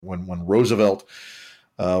When Roosevelt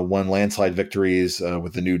won landslide victories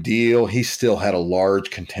with the New Deal, he still had a large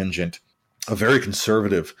contingent of very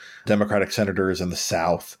conservative Democratic senators in the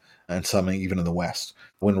South and some even in the West.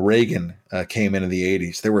 When Reagan came in the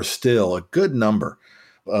 80s, there were still a good number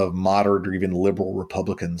of moderate or even liberal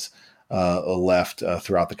Republicans left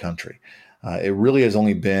throughout the country. It really has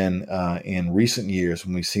only been in recent years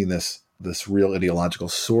when we've seen this real ideological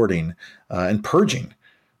sorting and purging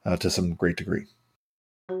to some great degree.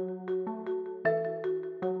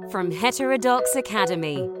 From Heterodox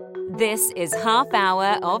Academy, this is Half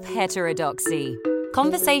Hour of Heterodoxy.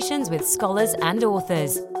 Conversations with scholars and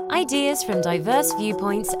authors, ideas from diverse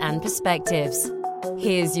viewpoints and perspectives.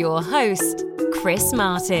 Here's your host, Chris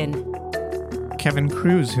Martin. Kevin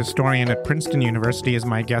Kruse, historian at Princeton University, is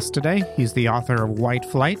my guest today. He's the author of White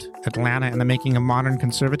Flight, Atlanta and the Making of Modern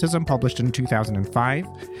Conservatism, published in 2005,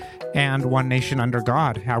 and One Nation Under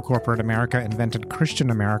God, How Corporate America Invented Christian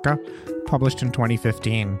America, published in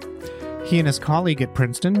 2015. He and his colleague at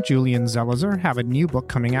Princeton, Julian Zelizer, have a new book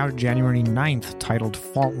coming out January 9th titled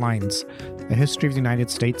Fault Lines, A History of the United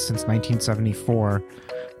States Since 1974.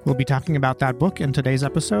 We'll be talking about that book in today's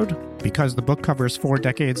episode. Because the book covers 4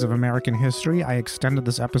 decades of American history, I extended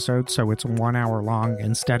this episode so it's 1 hour long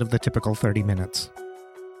instead of the typical 30 minutes.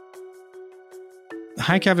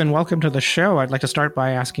 Hi, Kevin. Welcome to the show. I'd like to start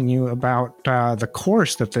by asking you about the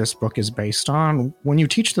course that this book is based on. When you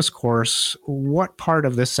teach this course, what part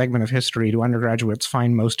of this segment of history do undergraduates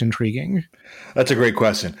find most intriguing? That's a great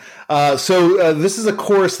question. So this is a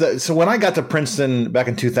course so when I got to Princeton back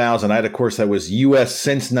in 2000, I had a course that was U.S.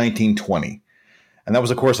 since 1920. And that was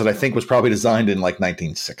a course that I think was probably designed in like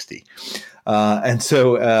 1960. And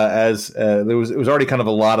so it was already kind of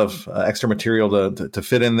a lot of extra material to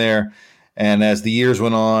fit in there. And as the years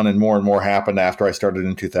went on and more happened after I started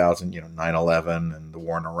in 2000, 9/11 and the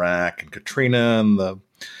war in Iraq and Katrina and the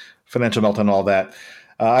financial meltdown and all that,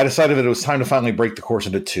 I decided that it was time to finally break the course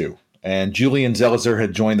into 2. And Julian Zelizer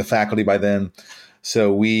had joined the faculty by then.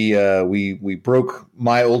 So we broke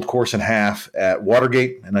my old course in half at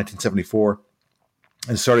Watergate in 1974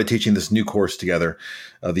 and started teaching this new course together,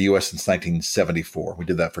 the U.S. since 1974. We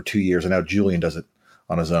did that for 2 years, and now Julian does it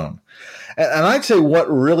on his own. And I'd say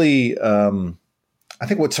what really, I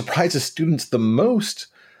think what surprises students the most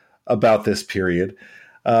about this period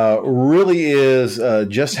really is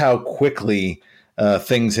just how quickly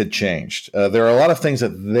things had changed. There are a lot of things that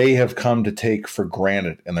they have come to take for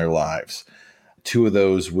granted in their lives. 2 of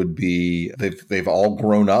those would be they've all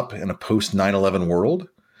grown up in a post 9/11 world.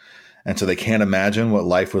 And so they can't imagine what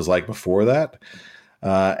life was like before that.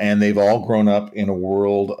 And they've all grown up in a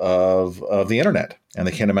world of the internet, and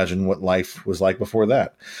they can't imagine what life was like before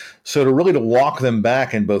that. So to walk them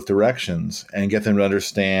back in both directions and get them to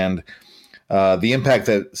understand the impact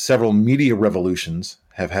that several media revolutions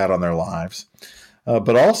have had on their lives,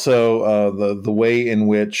 but also the way in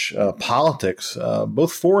which politics,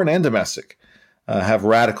 both foreign and domestic, have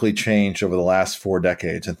radically changed over the last 4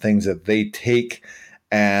 decades, and things that they take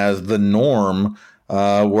as the norm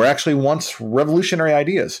were actually once revolutionary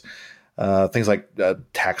ideas. Things like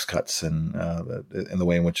tax cuts and the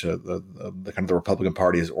way in which the kind of the Republican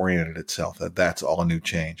Party has oriented itself. That's all a new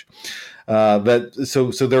change.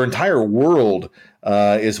 So their entire world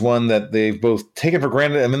is one that they've both taken for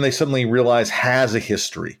granted, and then they suddenly realize has a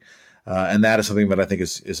history, and that is something that I think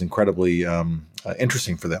is incredibly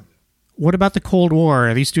interesting for them. What about the Cold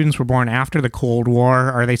War? These students were born after the Cold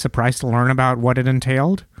War. Are they surprised to learn about what it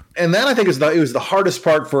entailed? And that, I think, it was the hardest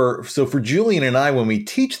part for Julian and I when we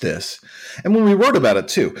teach this, and when we wrote about it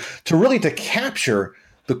too, to capture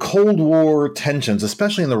the Cold War tensions,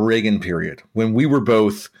 especially in the Reagan period when we were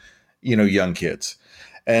both, young kids.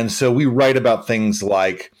 And so we write about things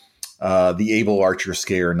like the Able Archer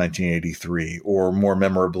scare in 1983, or more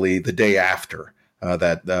memorably, The Day After,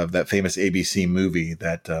 that famous ABC movie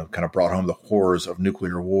that kind of brought home the horrors of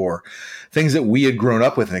nuclear war. Things that we had grown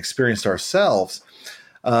up with and experienced ourselves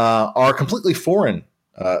are completely foreign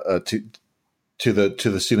to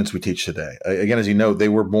the students we teach today. Again, as you know, they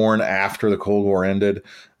were born after the Cold War ended.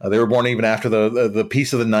 They were born even after the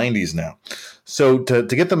peace of the 90s now. So to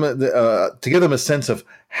give them a sense of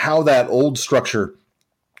how that old structure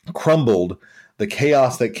crumbled, the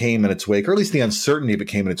chaos that came in its wake, or at least the uncertainty that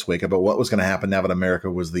came in its wake about what was going to happen now that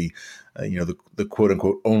America was the quote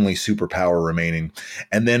unquote only superpower remaining,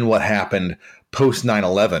 and then what happened post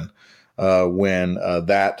 9/11. When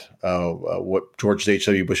what George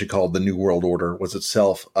H.W. Bush had called the New World Order was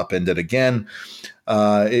itself upended again.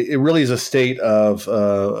 It really is a state of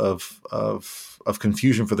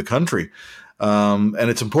confusion for the country. And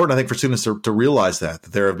it's important, I think, for students to realize that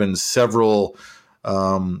there have been several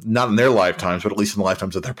not in their lifetimes, but at least in the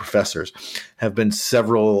lifetimes of their professors, have been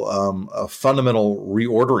several fundamental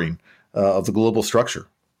reordering of the global structure.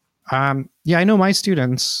 Yeah, I know my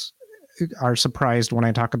students are surprised when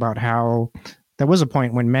I talk about how there was a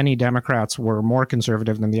point when many Democrats were more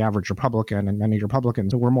conservative than the average Republican, and many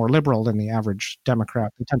Republicans were more liberal than the average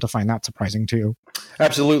Democrat. They tend to find that surprising too.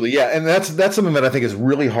 Absolutely, yeah, and that's something that I think is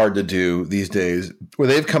really hard to do these days, where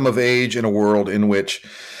they've come of age in a world in which,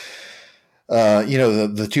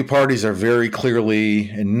 the two parties are very clearly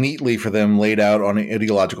and neatly for them laid out on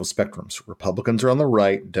ideological spectrums. Republicans are on the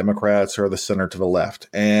right, Democrats are the center to the left,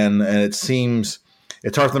 and it seems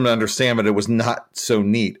it's hard for them to understand, but it was not so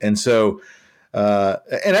neat, and so.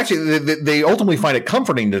 And actually, they ultimately find it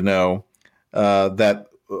comforting to know that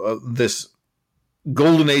this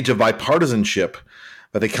golden age of bipartisanship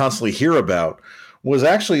that they constantly hear about was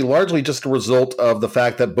actually largely just a result of the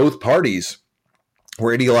fact that both parties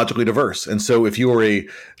were ideologically diverse. And so if you were a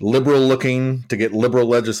liberal looking to get liberal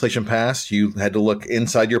legislation passed, you had to look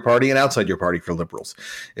inside your party and outside your party for liberals.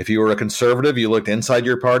 If you were a conservative, you looked inside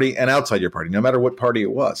your party and outside your party, no matter what party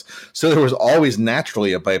it was. So there was always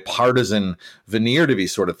naturally a bipartisan veneer to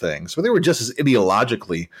these sort of things, but they were just as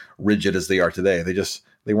ideologically rigid as they are today.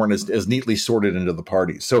 They weren't as neatly sorted into the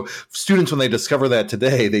parties. So students, when they discover that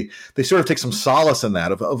today, they sort of take some solace in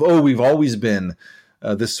that of we've always been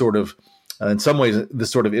this sort of, in some ways, this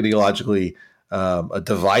sort of ideologically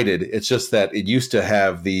divided. It's just that it used to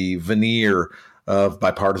have the veneer of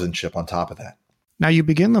bipartisanship on top of that. Now, you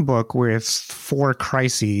begin the book with 4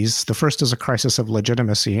 crises. The first is a crisis of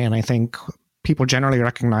legitimacy, and I think people generally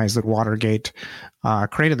recognize that Watergate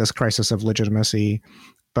created this crisis of legitimacy.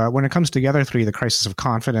 But when it comes together, 3, the crisis of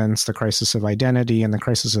confidence, the crisis of identity, and the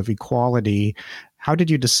crisis of equality, how did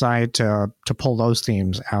you decide to pull those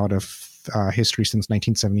themes out of history since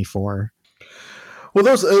 1974? Well,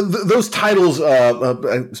 those titles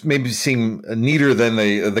maybe seem neater than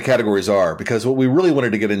the categories are, because what we really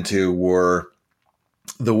wanted to get into were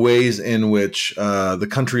the ways in which the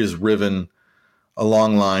country is riven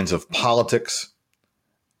along lines of politics,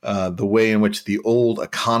 the way in which the old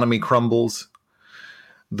economy crumbles,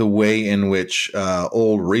 the way in which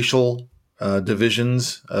old racial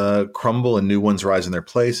divisions crumble and new ones rise in their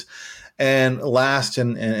place, and last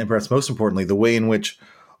and perhaps most importantly, the way in which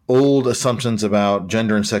old assumptions about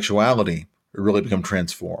gender and sexuality really become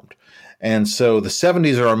transformed. And so the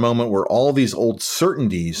 70s are a moment where all these old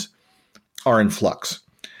certainties are in flux.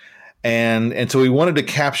 And so we wanted to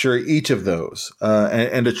capture each of those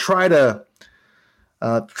and to try to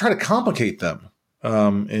complicate them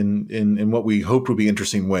in what we hoped would be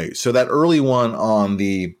interesting ways. So that early one on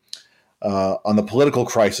the political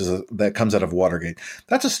crisis that comes out of Watergate,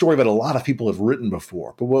 that's a story that a lot of people have written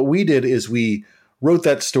before. But what we did is we wrote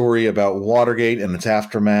that story about Watergate and its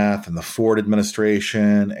aftermath and the Ford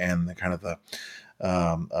administration and the kind of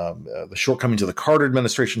the shortcomings of the Carter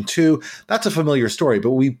administration too. That's a familiar story,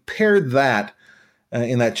 but we paired that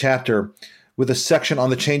in that chapter with a section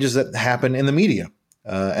on the changes that happen in the media.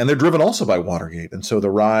 And they're driven also by Watergate. And so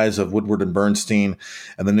the rise of Woodward and Bernstein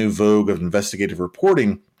and the new vogue of investigative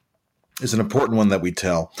reporting is an important one that we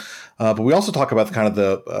tell. But we also talk about kind of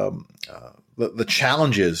the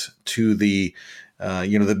challenges to the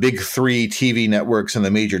big 3 TV networks and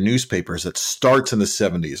the major newspapers that starts in the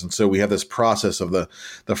 70s. And so we have this process of the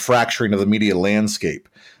fracturing of the media landscape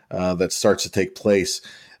that starts to take place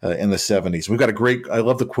in the 70s. We've got I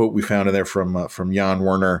love the quote we found in there from Jan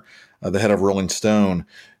Werner, the head of Rolling Stone,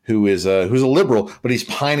 who's a liberal, but he's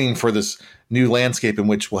pining for this new landscape in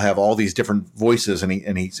which we'll have all these different voices. And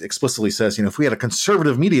he explicitly says, if we had a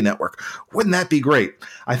conservative media network, wouldn't that be great?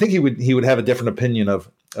 I think he would have a different opinion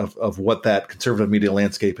of what that conservative media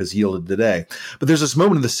landscape has yielded today. But there's this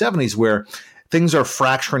moment in the 70s where things are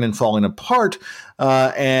fracturing and falling apart,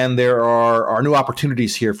 and there are new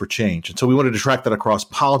opportunities here for change. And so we wanted to track that across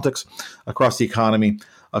politics, across the economy,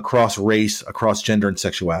 across race, across gender and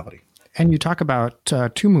sexuality. And you talk about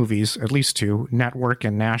 2 movies, at least 2, Network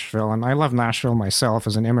and Nashville. And I love Nashville myself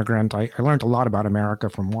as an immigrant. I learned a lot about America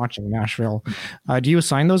from watching Nashville. Do you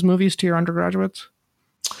assign those movies to your undergraduates?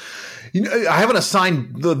 I haven't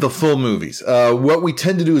assigned the full movies. What we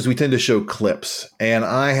tend to do is we tend to show clips.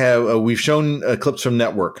 And we've shown clips from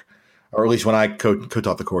Network, or at least when I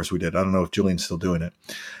co-taught the course we did. I don't know if Julian's still doing it.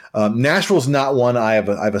 Nashville's not one I've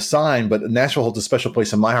assigned, but Nashville holds a special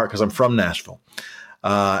place in my heart because I'm from Nashville.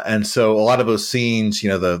 And so a lot of those scenes,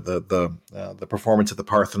 the performance at the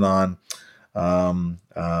Parthenon,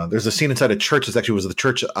 there's a scene inside a church that actually was the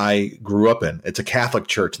church I grew up in. It's a Catholic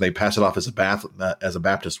church, and they pass it off as a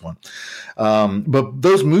Baptist one. But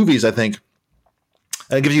those movies, I think,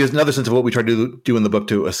 And it gives you another sense of what we try to do in the book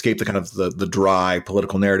to escape the kind of the dry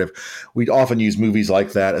political narrative. We often use movies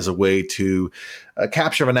like that as a way to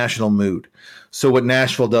capture a national mood. So what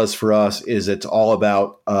Nashville does for us is it's all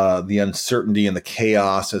about the uncertainty and the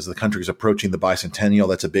chaos as the country is approaching the bicentennial.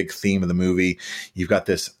 That's a big theme of the movie. You've got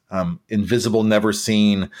this invisible, never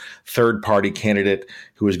seen third party candidate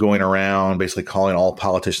who is going around basically calling all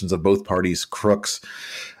politicians of both parties crooks.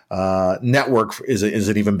 Network is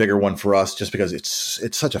an even bigger one for us, just because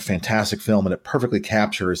it's such a fantastic film and it perfectly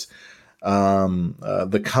captures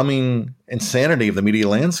the coming insanity of the media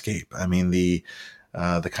landscape. I mean, the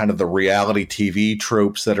kind of the reality TV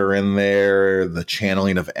tropes that are in there, the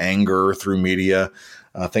channeling of anger through media,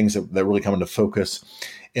 things that really come into focus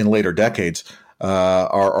in later decades,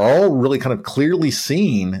 are all really kind of clearly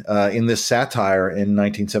seen in this satire in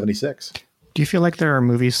 1976. Do you feel like there are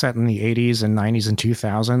movies set in the 80s and 90s and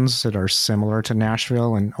 2000s that are similar to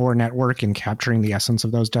Nashville or Network in capturing the essence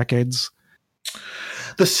of those decades?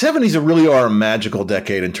 The 70s really are a magical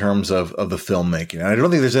decade in terms of the filmmaking. And I don't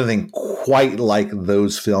think there's anything quite like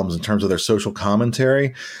those films in terms of their social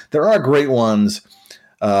commentary. There are great ones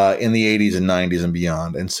in the 80s and 90s and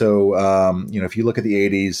beyond. And so, if you look at the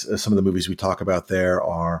 80s, some of the movies we talk about there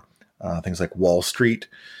are things like Wall Street,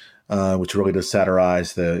 which really does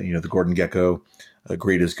satirize the Gordon Gekko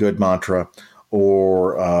 "greed is good" mantra,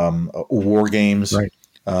 or War Games, right.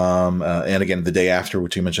 And again, The Day After,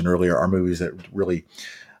 which you mentioned earlier, are movies that really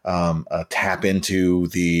tap into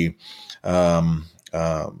the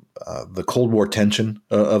Cold War tension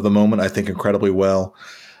of the moment, I think, incredibly well.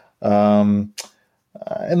 In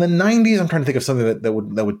the 90s, I'm trying to think of something that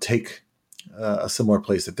would take a similar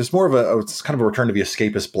place. There's more of it's kind of a return to the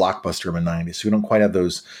escapist blockbuster in the 90s. So we don't quite have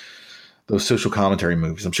those social commentary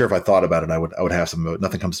movies. I'm sure if I thought about it, I would have some.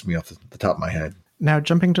 Nothing comes to me off the top of my head. Now,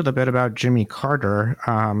 jumping to the bit about Jimmy Carter,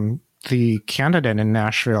 the candidate in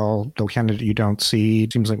Nashville, the candidate you don't see,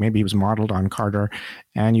 seems like maybe he was modeled on Carter.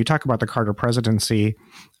 And you talk about the Carter presidency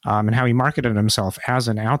and how he marketed himself as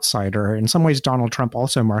an outsider. In some ways, Donald Trump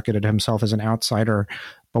also marketed himself as an outsider.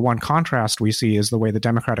 But one contrast we see is the way the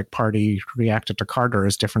Democratic Party reacted to Carter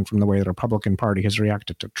is different from the way the Republican Party has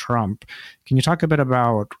reacted to Trump. Can you talk a bit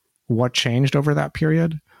about what changed over that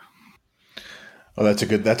period? Oh, that's a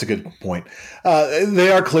good point.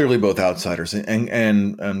 They are clearly both outsiders,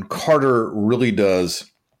 and Carter really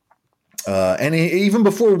does. And even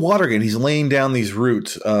before Watergate, he's laying down these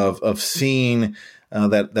roots of seeing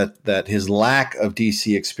that his lack of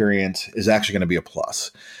DC experience is actually going to be a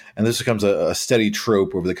plus. And this becomes a steady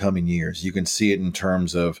trope over the coming years. You can see it in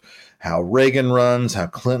terms of how Reagan runs, how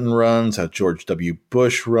Clinton runs, how George W.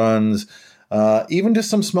 Bush runs. Even to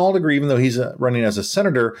some small degree, even though he's running as a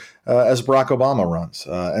senator, as Barack Obama runs.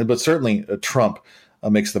 But certainly Trump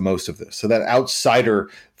makes the most of this. So that outsider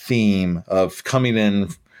theme of coming in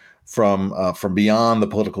from beyond the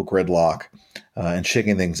political gridlock and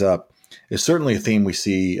shaking things up is certainly a theme we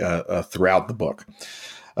see throughout the book.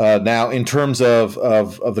 Now, in terms of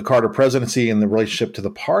the Carter presidency and the relationship to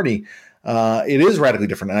the party, it is radically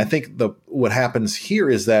different. And I think what happens here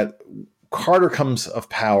is that Carter comes of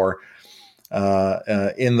power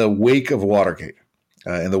in the wake of Watergate,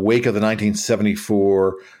 in the wake of the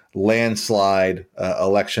 1974 landslide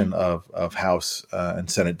election of House and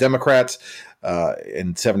Senate Democrats.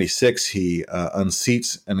 In 76, he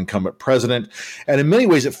unseats an incumbent president. And in many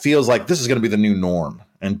ways, it feels like this is going to be the new norm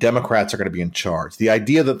and Democrats are going to be in charge. The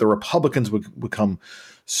idea that the Republicans would come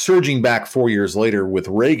surging back 4 years later with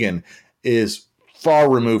Reagan is far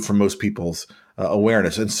removed from most people's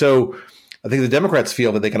awareness. And so I think the Democrats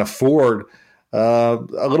feel that they can afford a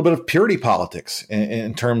little bit of purity politics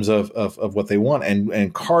in terms of what they want.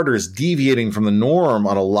 And Carter is deviating from the norm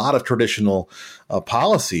on a lot of traditional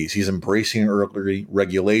policies. He's embracing early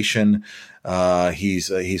regulation.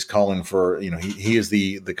 He's calling for, he is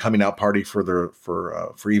the coming out party for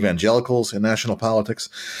evangelicals in national politics.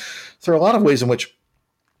 So there are a lot of ways in which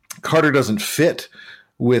Carter doesn't fit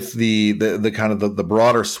with the kind of the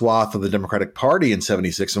broader swath of the Democratic Party in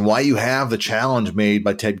 76, and why you have the challenge made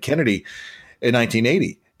by Ted Kennedy in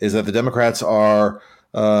 1980 is that the Democrats are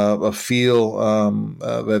feel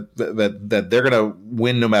that they're going to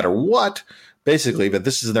win no matter what. Basically, that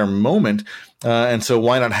this is their moment, and so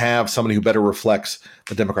why not have somebody who better reflects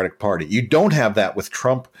the Democratic Party? You don't have that with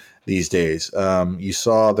Trump these days. You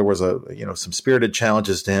saw there was some spirited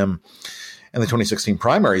challenges to him in the 2016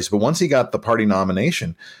 primaries, but once he got the party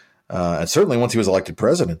nomination, and certainly once he was elected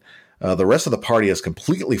president, the rest of the party has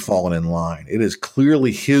completely fallen in line. It is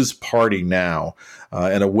clearly his party now,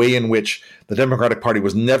 in a way in which the Democratic Party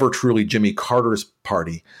was never truly Jimmy Carter's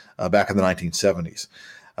party back in the 1970s.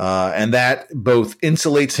 And that both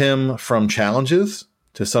insulates him from challenges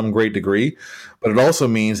to some great degree, but it also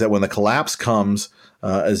means that when the collapse comes,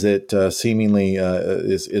 as it seemingly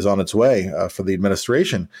is on its way for the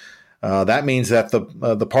administration, that means that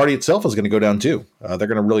the party itself is going to go down too. They're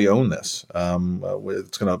going to really own this.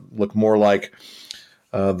 It's going to look more like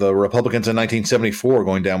the Republicans in 1974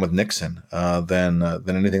 going down with Nixon than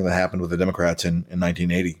anything that happened with the Democrats in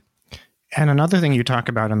 1980. And another thing you talk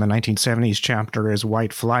about in the 1970s chapter is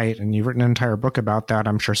white flight, and you've written an entire book about that.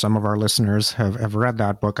 I'm sure some of our listeners have read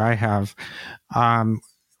that book. I have.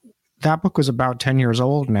 That book was about 10 years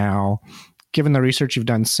old now. Given the research you've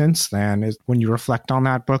done since then, when you reflect on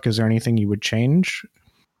that book, is there anything you would change?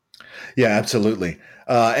 Yeah, absolutely.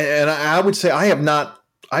 And I would say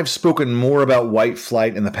I've spoken more about white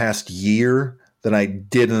flight in the past year than I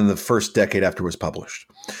did in the first decade after it was published,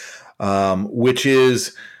 which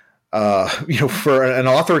is, for an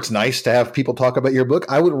author, it's nice to have people talk about your book.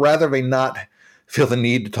 I would rather they not feel the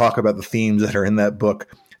need to talk about the themes that are in that book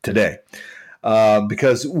today.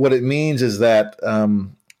 Because what it means is that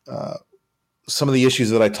some of the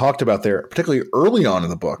issues that I talked about there, particularly early on in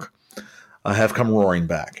the book, have come roaring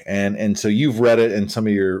back. And so you've read it, and some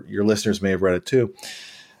of your listeners may have read it too.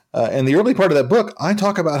 In the early part of that book, I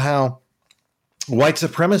talk about how white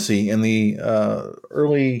supremacy in the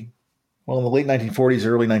in the late 1940s,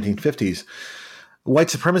 early 1950s, white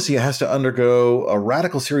supremacy has to undergo a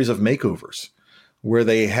radical series of makeovers where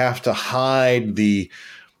they have to hide the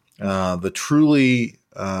truly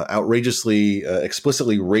outrageously,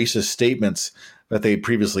 explicitly racist statements that they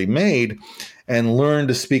previously made and learn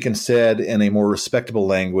to speak instead in a more respectable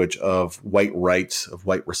language of white rights, of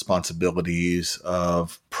white responsibilities,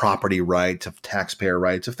 of property rights, of taxpayer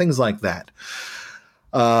rights, of things like that.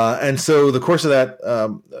 And so the course of that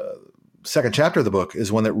second chapter of the book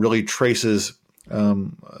is one that really traces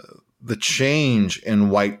the change in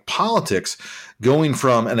white politics, going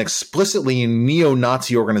from an explicitly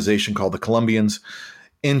neo-Nazi organization called the Columbians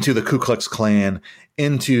into the Ku Klux Klan,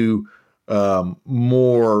 into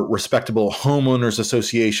more respectable homeowners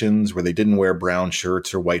associations where they didn't wear brown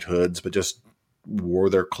shirts or white hoods, but just wore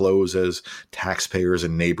their clothes as taxpayers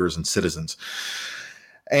and neighbors and citizens.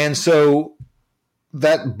 And so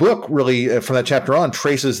that book really, from that chapter on,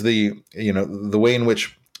 traces the way in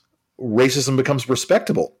which racism becomes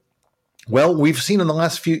respectable. Well, we've seen in the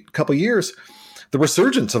last couple of years the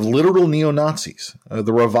resurgence of literal neo-Nazis,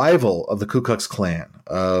 the revival of the Ku Klux Klan,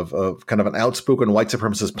 of kind of an outspoken white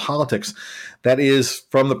supremacist politics that is,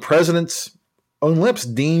 from the president's own lips,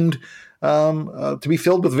 deemed to be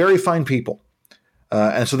filled with very fine people.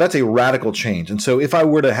 And so that's a radical change. And so if I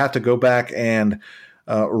were to have to go back and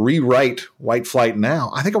rewrite white flight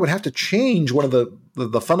now, I think I would have to change one of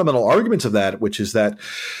the fundamental arguments of that, which is that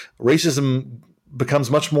racism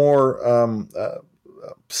becomes much more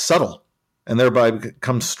subtle and thereby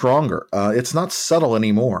becomes stronger. It's not subtle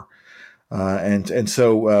anymore. And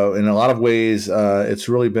so in a lot of ways, it's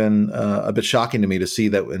really been a bit shocking to me to see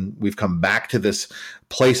that when we've come back to this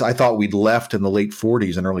place I thought we'd left in the late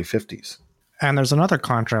 40s and early 50s. And there's another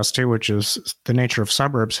contrast, too, which is the nature of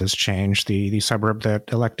suburbs has changed. The suburb that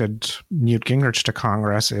elected Newt Gingrich to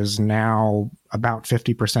Congress is now about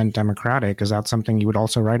 50% Democratic. Is that something you would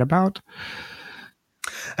also write about?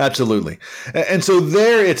 Absolutely. And so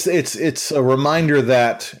there it's a reminder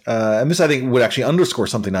that, and this I think would actually underscore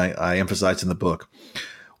something I emphasize in the book,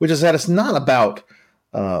 which is that it's not about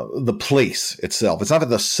the place itself. It's not that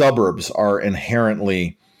the suburbs are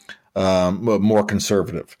inherently more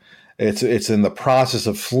conservative. It's in the process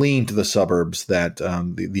of fleeing to the suburbs that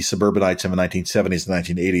the suburbanites in the 1970s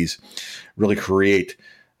and 1980s really create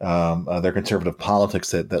their conservative politics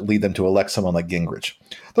that lead them to elect someone like Gingrich.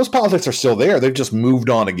 Those politics are still there. They've just moved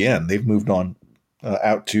on again. They've moved on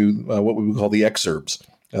out to what we would call the exurbs,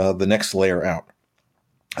 the next layer out.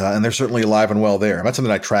 And they're certainly alive and well there. And that's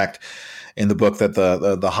something I tracked in the book, that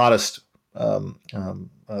the hottest,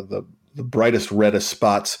 the brightest, reddest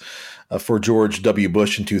spots for George W.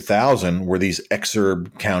 Bush in 2000 were these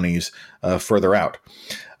exurb counties further out.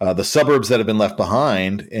 The suburbs that had been left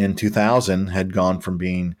behind in 2000 had gone from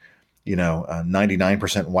being,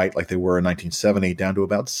 99% white like they were in 1970 down to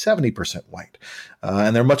about 70% white.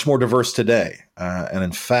 And they're much more diverse today. And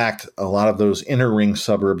in fact, a lot of those inner ring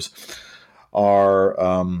suburbs are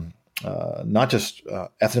not just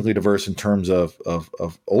ethnically diverse in terms of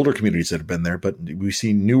older communities that have been there, but we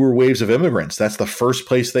see newer waves of immigrants. That's the first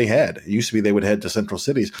place they head. It used to be they would head to central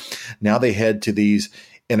cities. Now they head to these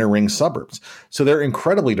inner ring suburbs. So they're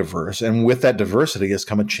incredibly diverse. And with that diversity has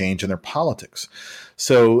come a change in their politics.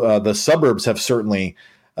 So the suburbs have certainly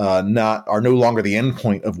are no longer the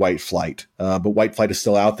endpoint of white flight, but white flight is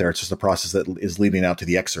still out there. It's just a process that is leading out to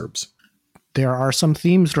the exurbs. There are some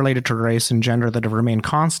themes related to race and gender that have remained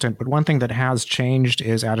constant, but one thing that has changed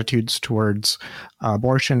is attitudes towards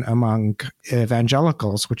abortion among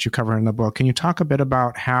evangelicals, which you cover in the book. Can you talk a bit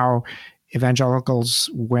about how evangelicals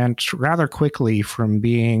went rather quickly from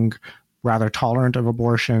being rather tolerant of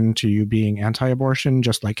abortion to you being anti-abortion,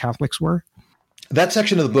 just like Catholics were? That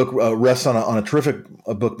section of the book rests on a terrific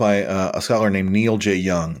book by a scholar named Neil J.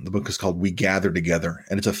 Young. The book is called We Gather Together,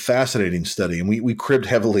 and it's a fascinating study. And we cribbed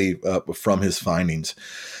heavily from his findings,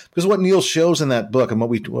 because what Neil shows in that book and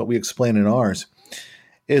what we explain in ours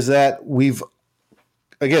is that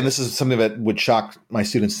this is something that would shock my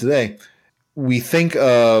students today. We think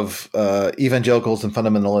of evangelicals and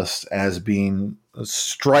fundamentalists as being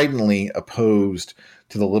stridently opposed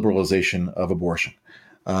to the liberalization of abortion.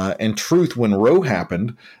 In truth, when Roe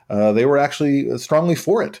happened, they were actually strongly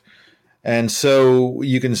for it. And so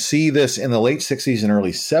you can see this in the late 60s and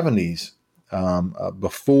early 70s,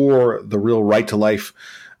 before the real right to life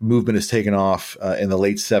movement is taken off in the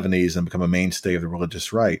late 70s and become a mainstay of the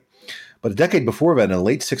religious right. But a decade before that, in the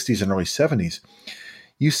late 60s and early 70s,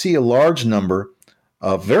 you see a large number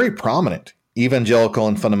of very prominent evangelical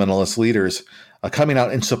and fundamentalist leaders coming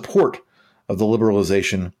out in support of the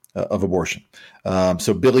liberalization of abortion.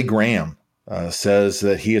 So Billy Graham says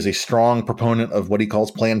that he is a strong proponent of what he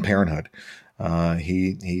calls Planned Parenthood.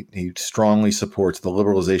 He strongly supports the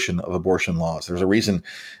liberalization of abortion laws. There's a reason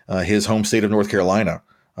his home state of North Carolina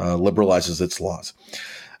liberalizes its laws.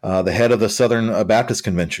 The head of the Southern Baptist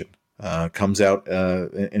Convention comes out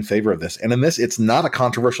in favor of this. And in this, it's not a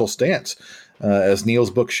controversial stance. As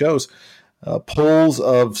Neil's book shows, polls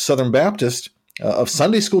of Southern Baptist, of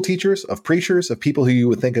Sunday school teachers, of preachers, of people who you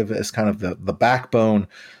would think of as kind of the backbone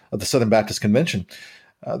of the Southern Baptist Convention,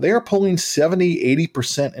 they are polling 70,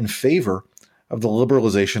 80% in favor of the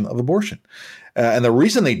liberalization of abortion. And the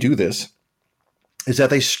reason they do this is that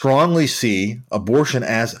they strongly see abortion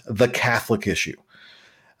as the Catholic issue.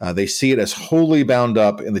 They see it as wholly bound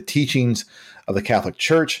up in the teachings of the Catholic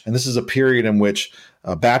Church. And this is a period in which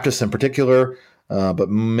Baptists in particular, but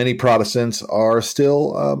many Protestants are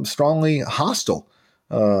still strongly hostile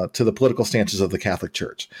to the political stances of the Catholic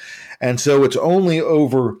Church. And so it's only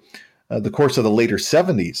over the course of the later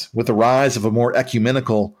 70s, with the rise of a more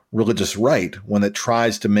ecumenical religious right, one that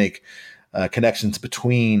tries to make connections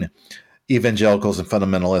between evangelicals and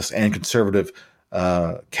fundamentalists and conservative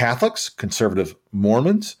Catholics, conservative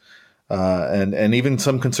Mormons, and even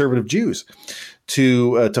some conservative Jews,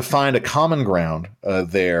 to find a common ground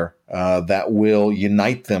there that will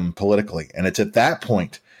unite them politically. And it's at that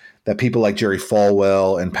point that people like Jerry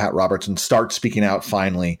Falwell and Pat Robertson start speaking out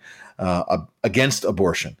finally against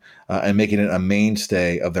abortion and making it a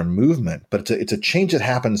mainstay of their movement. But it's a change that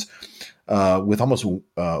happens with almost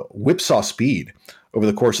whipsaw speed over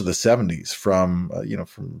the course of the 70s, from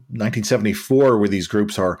 1974, where these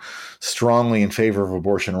groups are strongly in favor of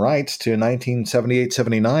abortion rights, to 1978,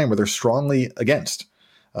 79, where they're strongly against.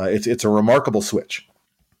 It's a remarkable switch.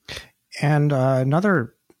 And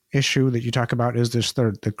another issue that you talk about is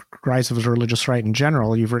the rise of the religious right in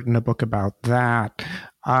general. You've written a book about that.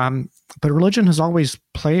 But religion has always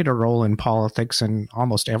played a role in politics in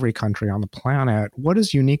almost every country on the planet. What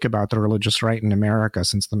is unique about the religious right in America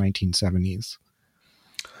since the 1970s?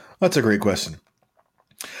 That's a great question.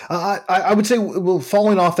 I would say, well,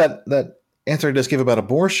 following off that answer I just gave about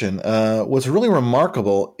abortion, what's really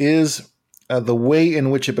remarkable is the way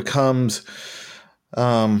in which it becomes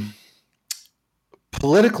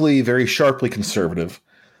politically very sharply conservative,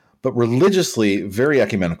 but religiously very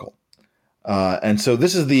ecumenical. And so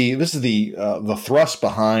this is the thrust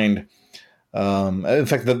behind. In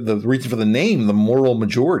fact, the reason for the name, the moral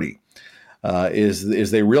majority,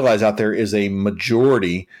 is they realize out there is a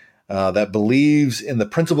majority that believes in the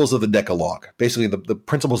principles of the Decalogue, basically the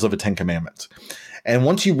principles of the Ten Commandments. And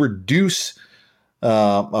once you reduce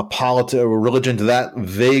a religion to that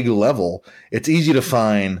vague level, it's easy to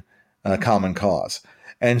find a common cause.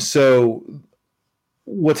 And so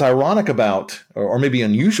what's ironic about, or maybe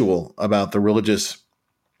unusual about the religious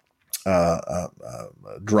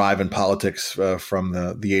drive in politics from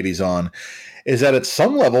the 80s on, is that at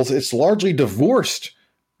some levels it's largely divorced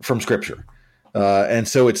from Scripture. And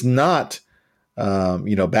so it's not,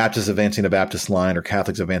 Baptists advancing a Baptist line or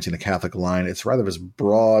Catholics advancing a Catholic line. It's rather this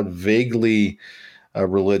broad, vaguely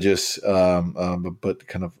religious, but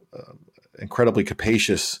kind of incredibly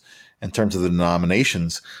capacious in terms of the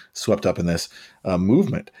denominations swept up in this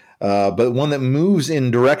movement. But one that moves in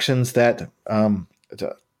directions that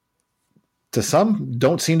to some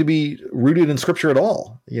don't seem to be rooted in Scripture at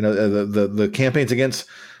all. The campaigns against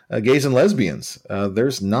gays and lesbians,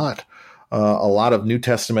 there's not a lot of New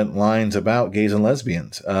Testament lines about gays and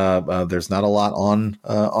lesbians. There's not a lot on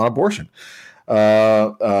abortion,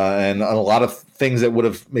 and a lot of things that would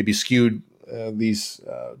have maybe skewed these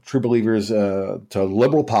true believers to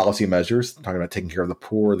liberal policy measures, talking about taking care of the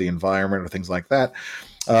poor, the environment, or things like that,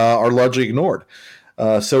 are largely ignored.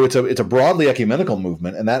 So it's a broadly ecumenical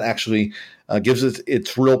movement, and that actually gives it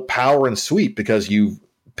its real power and sweep, because you've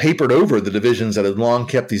papered over the divisions that had long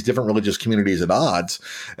kept these different religious communities at odds,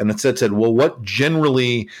 and instead said, well, what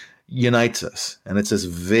generally unites us? And it's this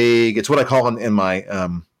vague, it's what I call in my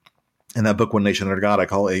in that book, One Nation Under God, I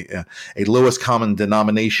call a lowest common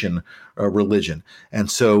denomination religion.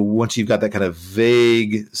 And so once you've got that kind of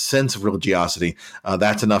vague sense of religiosity,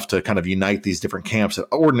 that's enough to kind of unite these different camps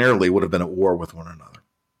that ordinarily would have been at war with one another.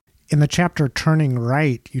 In the chapter Turning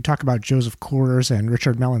Right, you talk about Joseph Coors and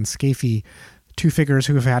Richard Mellon Scaife, two figures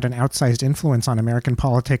who have had an outsized influence on American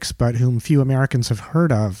politics, but whom few Americans have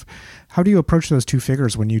heard of. How do you approach those two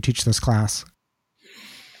figures when you teach this class?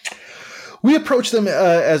 We approach them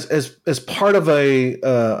as part of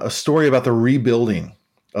a story about the rebuilding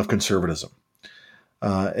of conservatism.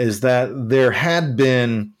 Is that there had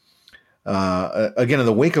been, again, in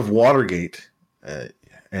the wake of Watergate,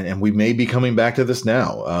 and we may be coming back to this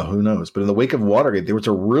now, who knows? But in the wake of Watergate, there was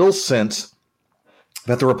a real sense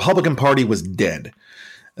that the Republican Party was dead,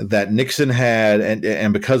 that Nixon had,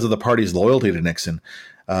 and because of the party's loyalty to Nixon,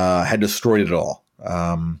 had destroyed it all.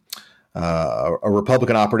 A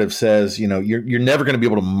Republican operative says, you're never going to be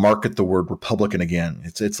able to market the word Republican again.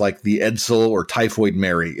 It's like the Edsel or Typhoid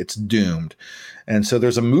Mary. It's doomed. And so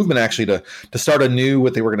there's a movement actually to start anew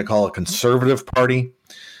what they were going to call a conservative party.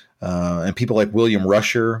 And people like William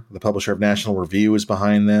Rusher, the publisher of National Review, is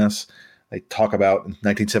behind this. They talk about in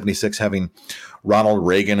 1976 having Ronald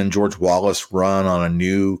Reagan and George Wallace run on a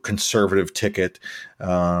new conservative ticket.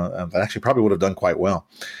 That actually probably would have done quite well.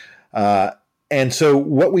 And so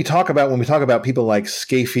what we talk about when we talk about people like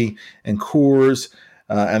Scaife and Coors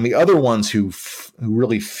and the other ones who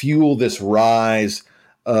really fuel this rise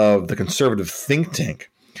of the conservative think tank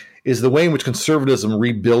is the way in which conservatism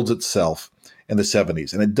rebuilds itself in the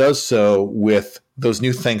 70s. And it does so with those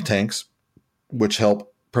new think tanks, which help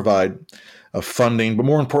provide funding, but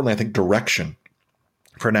more importantly, I think, direction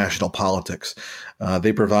for national politics.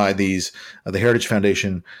 They provide the Heritage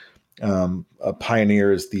Foundation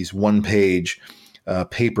pioneers these one-page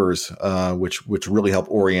papers, which really help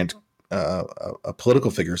orient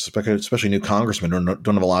political figures, especially new congressmen who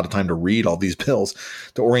don't have a lot of time to read all these bills,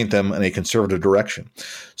 to orient them in a conservative direction.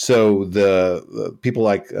 So the people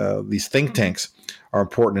like these think tanks are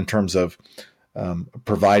important in terms of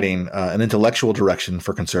providing an intellectual direction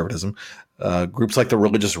for conservatism. Groups like the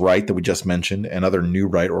Religious Right that we just mentioned and other new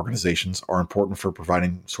right organizations are important for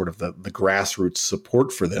providing sort of the grassroots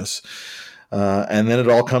support for this. And then it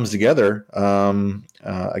all comes together,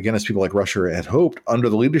 again, as people like Rusher had hoped, under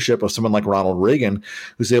the leadership of someone like Ronald Reagan,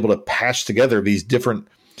 who's able to patch together these different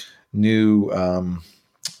new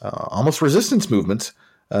almost resistance movements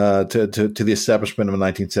to the establishment of the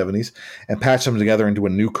 1970s, and patch them together into a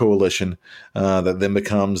new coalition that then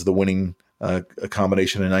becomes the winning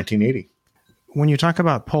combination in 1980. When you talk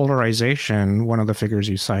about polarization, one of the figures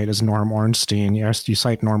you cite is Norm Ornstein. Yes, you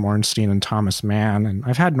cite Norm Ornstein and Thomas Mann, and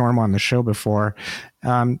I've had Norm on the show before.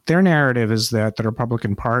 Their narrative is that the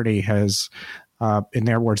Republican Party has, in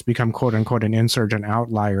their words, become quote-unquote an insurgent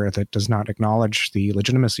outlier that does not acknowledge the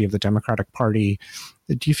legitimacy of the Democratic Party.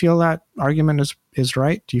 Do you feel that argument is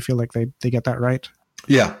right? Do you feel like they get that right?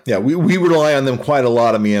 Yeah. We rely on them quite a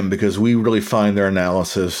lot in the end because we really find their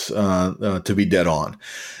analysis to be dead on.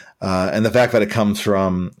 And the fact that it comes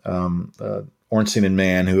from Ornstein and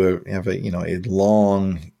Mann, who have a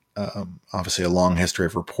long, obviously a long history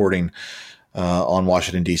of reporting on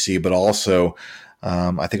Washington, D.C., but also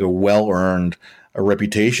I think a well-earned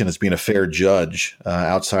reputation as being a fair judge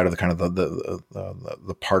outside of the kind of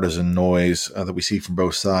the partisan noise that we see from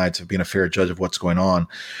both sides, of being a fair judge of what's going on.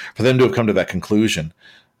 For them to have come to that conclusion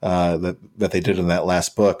that they did in that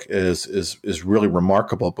last book is really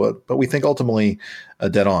remarkable, but we think ultimately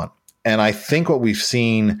dead on. And I think what we've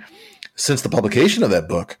seen since the publication of that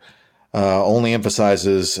book only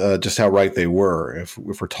emphasizes just how right they were. If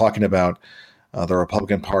we're talking about the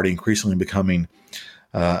Republican Party increasingly becoming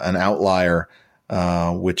an outlier,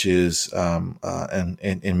 which is, and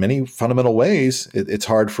in many fundamental ways, it's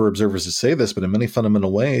hard for observers to say this, but in many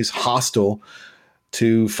fundamental ways, hostile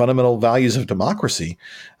to fundamental values of democracy.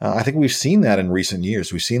 I think we've seen that in recent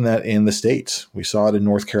years. We've seen that in the states. We saw it in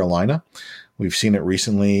North Carolina. We've seen it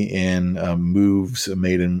recently in moves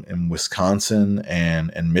made in Wisconsin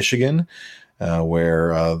and Michigan,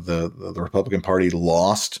 where the Republican Party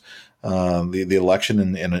lost the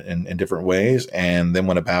election in different ways, and then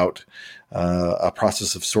went about a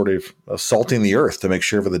process of sort of salting the earth to make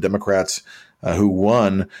sure that the Democrats who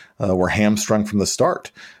won were hamstrung from the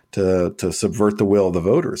start to subvert the will of the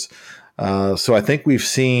voters. So I think we've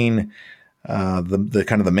seen the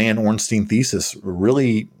kind of the Mann Ornstein thesis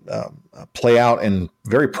really play out in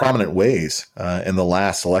very prominent ways in the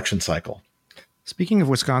last election cycle. Speaking of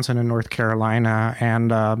Wisconsin and North Carolina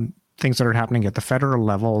and things that are happening at the federal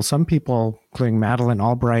level, some people, including Madeleine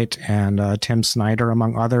Albright and Tim Snyder,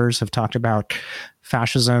 among others, have talked about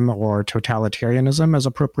fascism or totalitarianism as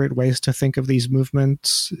appropriate ways to think of these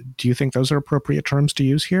movements. Do you think those are appropriate terms to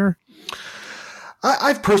use here?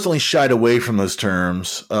 I've personally shied away from those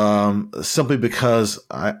terms simply because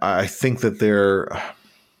I think that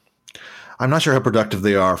I'm not sure how productive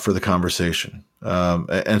they are for the conversation.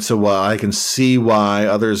 And so while I can see why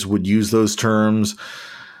others would use those terms,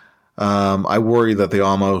 I worry that they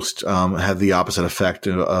almost have the opposite effect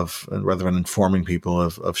of rather than informing people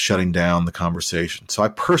of shutting down the conversation. So I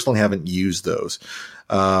personally haven't used those.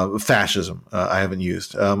 Fascism, I haven't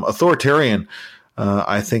used. Authoritarian,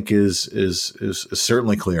 I think is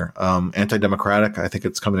certainly clear. Anti-democratic, I think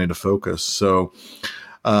it's coming into focus. So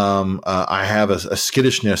I have a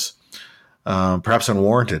skittishness, perhaps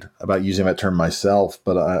unwarranted, about using that term myself.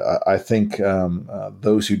 But I think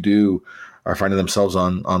those who do are finding themselves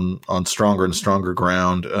on stronger and stronger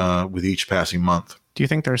ground with each passing month. Do you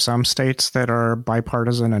think there are some states that are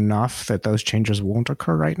bipartisan enough that those changes won't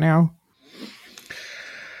occur right now?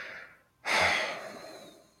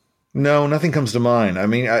 No, nothing comes to mind. I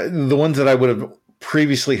mean, the ones that I would have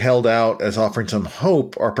previously held out as offering some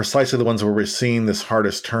hope are precisely the ones where we're seeing this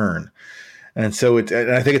hardest turn. And so and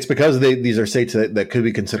I think it's because these are states that could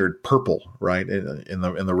be considered purple, right, in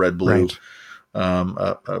the red-blue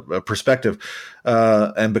perspective.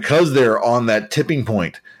 And because they're on that tipping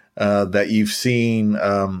point that you've seen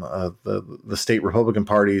the state Republican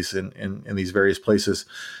parties in these various places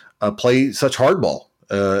play such hardball.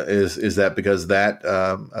 Is that because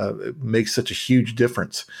that makes such a huge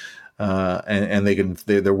difference, and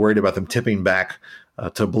they're worried about them tipping back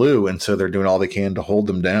to blue, and so they're doing all they can to hold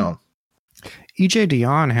them down. E.J.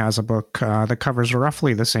 Dionne has a book that covers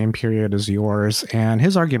roughly the same period as yours, and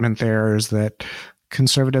his argument there is that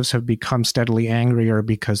conservatives have become steadily angrier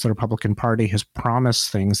because the Republican Party has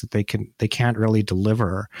promised things that they can't really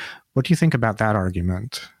deliver. What do you think about that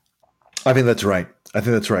argument? I think that's right.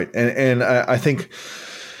 And I think,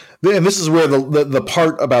 and this is where the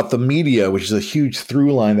part about the media, which is a huge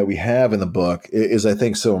through line that we have in the book, is I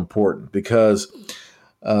think so important, because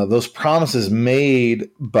those promises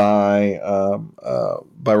made by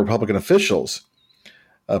Republican officials,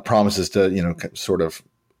 promises to sort of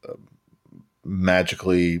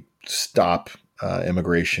magically stop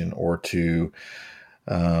immigration or to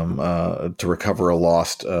recover a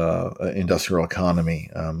lost industrial economy,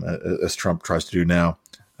 as Trump tries to do now,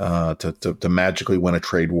 to magically win a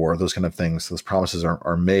trade war. Those kind of things. Those promises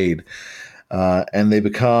are made, and they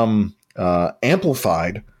become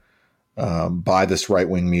amplified by this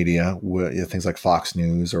right-wing media, things like Fox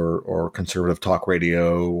News or conservative talk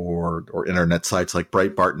radio or internet sites like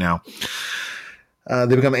Breitbart now.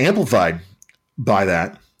 They become amplified by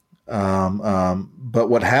that. But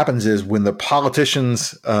what happens is when the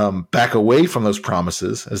politicians back away from those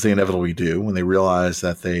promises, as they inevitably do, when they realize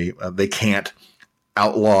that they can't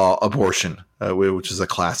outlaw abortion, which is a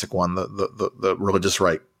classic one. The religious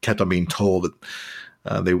right kept on being told that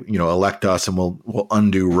they elect us and we'll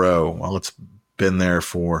undo Roe. Well, it's been there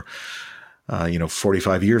for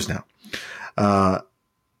 45 years now.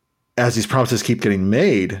 As these promises keep getting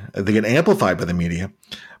made, they get amplified by the media.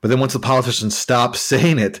 But then once the politicians stop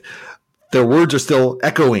saying it, their words are still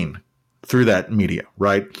echoing through that media,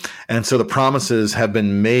 right? And so the promises have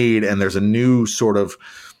been made, and there's a new sort of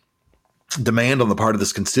demand on the part of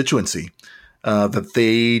this constituency that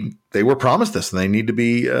they were promised this, and they need to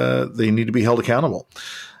be held accountable.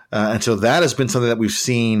 And so that has been something that we've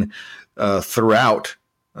seen throughout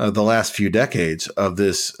the last few decades of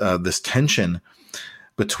this tension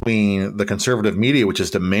between the conservative media, which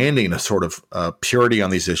is demanding a sort of purity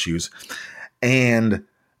on these issues, and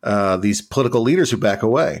these political leaders who back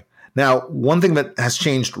away. Now, one thing that has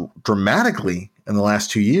changed dramatically in the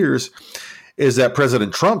last 2 years is that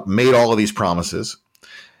President Trump made all of these promises,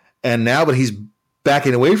 and now that he's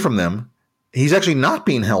backing away from them, he's actually not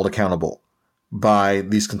being held accountable by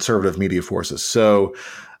these conservative media forces. So,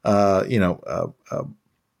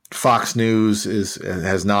 Fox News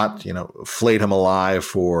has not, flayed him alive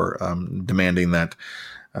for demanding that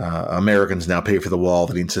Americans now pay for the wall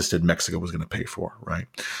that he insisted Mexico was going to pay for, right?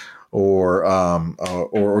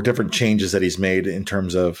 or different changes that he's made in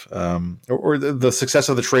terms of or the success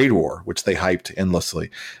of the trade war, which they hyped endlessly,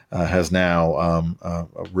 has now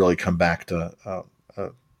really come back to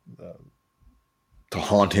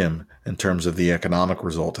haunt him in terms of the economic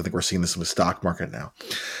result. I think we're seeing this with the stock market now.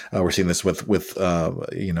 We're seeing this with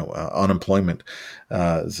unemployment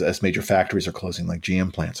as major factories are closing, like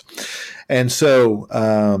GM plants. And so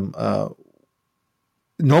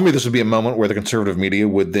normally this would be a moment where the conservative media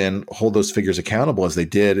would then hold those figures accountable, as they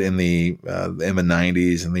did in the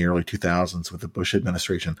 90s and the early 2000s with the Bush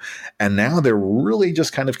administration. And now they're really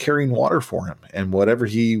just kind of carrying water for him. And whatever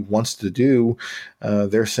he wants to do,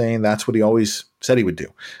 they're saying that's what he always said he would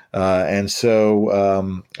do. And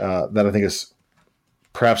so that I think is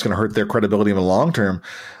perhaps going to hurt their credibility in the long term.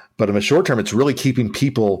 But in the short term, it's really keeping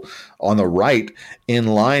people on the right in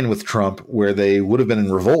line with Trump, where they would have been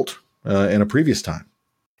in revolt in a previous time.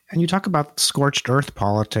 And you talk about scorched earth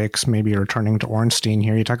politics, maybe returning to Ornstein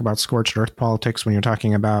here. You talk about scorched earth politics when you're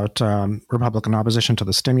talking about Republican opposition to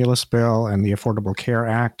the stimulus bill and the Affordable Care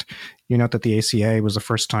Act. You note that the ACA was the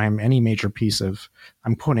first time any major piece of,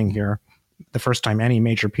 I'm quoting here, the first time any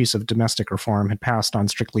major piece of domestic reform had passed on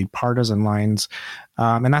strictly partisan lines.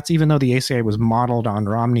 And that's even though the ACA was modeled on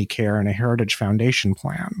Romney Care and a Heritage Foundation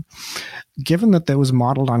plan. Given that was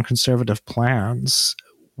modeled on conservative plans,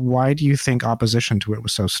 why do you think opposition to it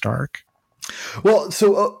was so stark? Well,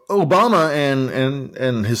 so Obama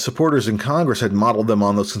and his supporters in Congress had modeled them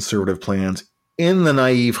on those conservative plans in the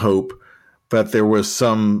naive hope that there was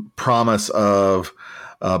some promise of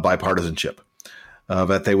bipartisanship,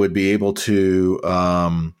 that they would be able to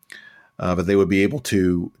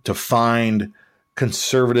find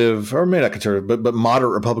conservative, or maybe not conservative, but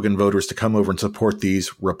moderate Republican voters to come over and support these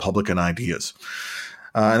Republican ideas.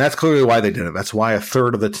 And that's clearly why they did it. That's why a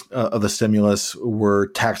third of the stimulus were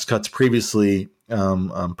tax cuts previously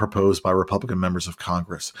proposed by Republican members of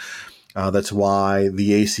Congress. That's why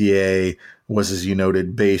the ACA was, as you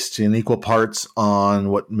noted, based in equal parts on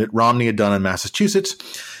what Mitt Romney had done in Massachusetts,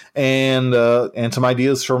 and some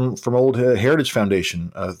ideas from old Heritage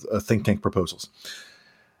Foundation think tank proposals.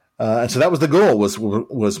 And so that was the goal: was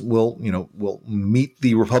we'll meet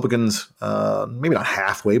the Republicans, maybe not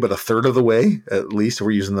halfway, but a third of the way at least.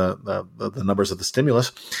 We're using the numbers of the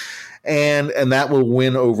stimulus, and that will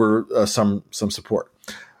win over some support.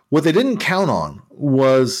 What they didn't count on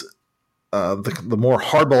was the more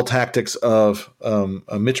hardball tactics of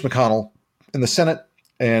Mitch McConnell in the Senate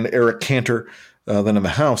and Eric Cantor then in the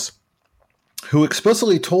House, who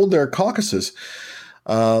explicitly told their caucuses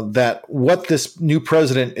that what this new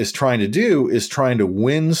president is trying to do is trying to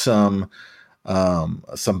win some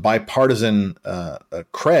bipartisan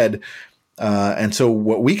cred. And so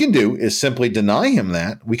what we can do is simply deny him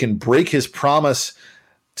that. We can break his promise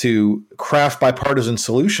to craft bipartisan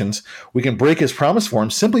solutions. We can break his promise for him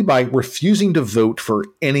simply by refusing to vote for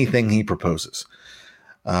anything he proposes.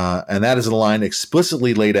 And that is a line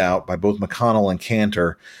explicitly laid out by both McConnell and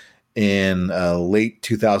Cantor in late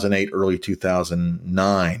 2008, early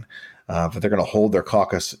 2009, but they're going to hold their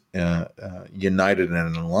caucus united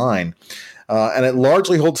and in line. And it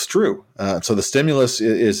largely holds true. So the stimulus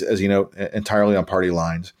is, as you know, entirely on party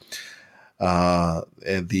lines. The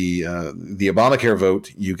Obamacare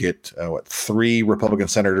vote, you get 3 Republican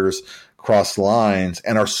senators cross lines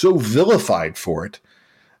and are so vilified for it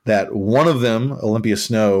that one of them, Olympia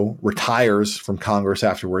Snowe, retires from Congress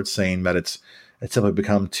afterwards, saying that it's simply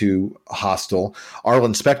become too hostile.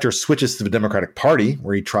 Arlen Specter switches to the Democratic Party,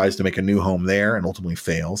 where he tries to make a new home there and ultimately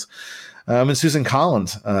fails. And Susan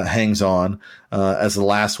Collins hangs on as the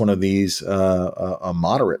last one of these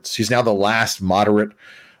moderates. She's now the last moderate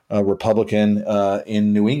Republican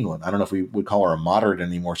in New England. I don't know if we would call her a moderate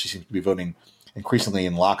anymore. She seems to be voting increasingly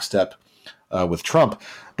in lockstep with Trump,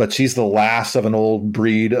 but she's the last of an old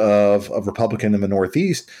breed of Republican in the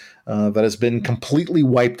Northeast that has been completely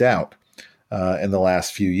wiped out in the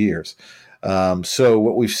last few years. So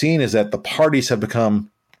what we've seen is that the parties have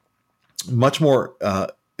become much more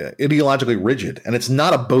ideologically rigid, and it's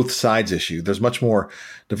not a both sides issue. There's much more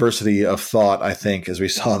diversity of thought, I think, as we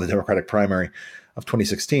saw in the Democratic primary of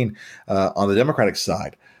 2016 on the Democratic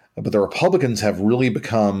side. But the Republicans have really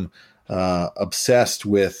become obsessed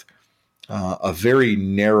with a very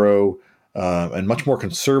narrow and much more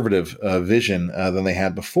conservative vision than they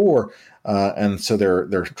had before. And so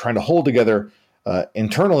they're trying to hold together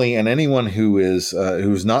internally, and anyone who's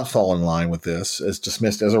not fallen in line with this is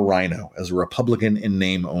dismissed as a rhino, as a Republican in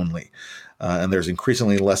name only. And there's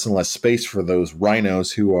increasingly less and less space for those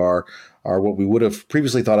rhinos who are what we would have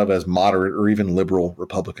previously thought of as moderate or even liberal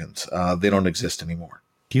Republicans. They don't exist anymore.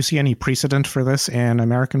 Do you see any precedent for this in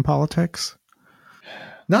American politics?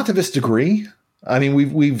 Not to this degree. I mean,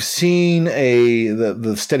 we've seen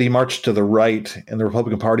the steady march to the right in the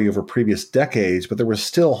Republican Party over previous decades, but there was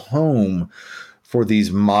still home for these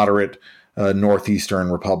moderate northeastern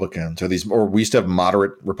Republicans, or we used to have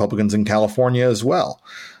moderate Republicans in California as well,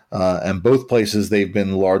 and both places they've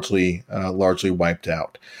been largely wiped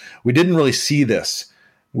out. We didn't really see this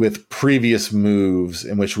with previous moves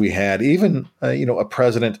in which we had even a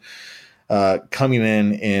president coming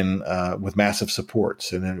in with massive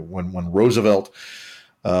supports. And then when Roosevelt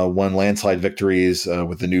won landslide victories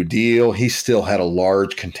with the New Deal, he still had a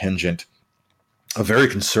large contingent of very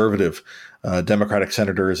conservative Democratic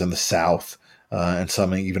senators in the South and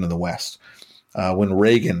some even in the West. When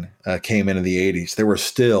Reagan came in the 80s, there were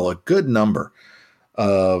still a good number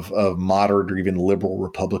of moderate or even liberal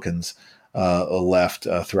Republicans left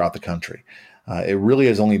throughout the country. It really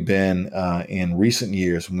has only been in recent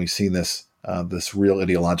years when we've seen this real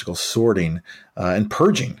ideological sorting and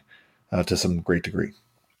purging to some great degree.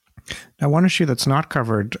 Now, one issue that's not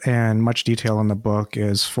covered in much detail in the book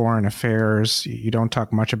is foreign affairs. You don't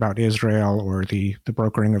talk much about Israel or the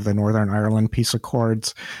brokering of the Northern Ireland peace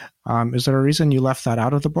accords. Is there a reason you left that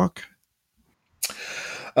out of the book?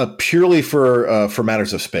 Purely for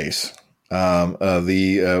matters of space.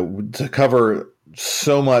 To cover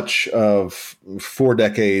so much of 4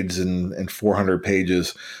 decades and 400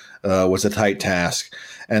 pages was a tight task.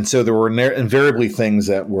 And so there were invariably things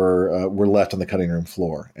that were left on the cutting room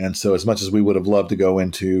floor. And so as much as we would have loved to go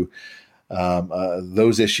into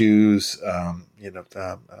those issues,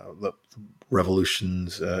 the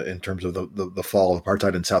revolutions in terms of the fall of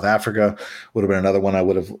apartheid in South Africa would have been another one I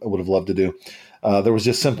would have loved to do. There was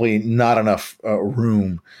just simply not enough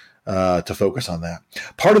room to focus on that.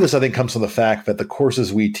 Part of this, I think, comes from the fact that the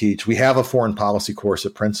courses we teach, we have a foreign policy course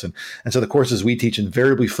at Princeton. And so the courses we teach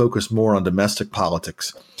invariably focus more on domestic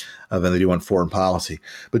politics than they do on foreign policy.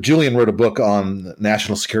 But Julian wrote a book on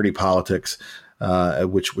national security politics,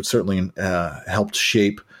 which would certainly helped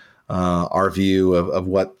shape our view of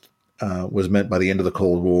what was meant by the end of the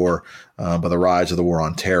Cold War, by the rise of the war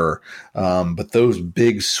on terror. But those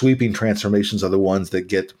big sweeping transformations are the ones that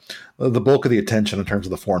get the bulk of the attention in terms of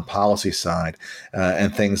the foreign policy side,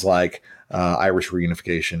 and things like Irish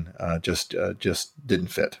reunification just didn't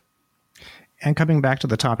fit. And coming back to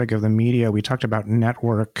the topic of the media, we talked about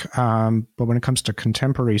network, but when it comes to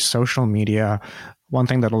contemporary social media, one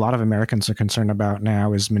thing that a lot of Americans are concerned about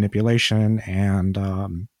now is manipulation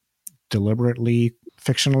and deliberately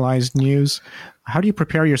fictionalized news. How do you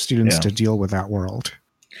prepare your students to deal with that world?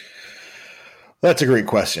 That's a great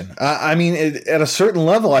question. I mean, at a certain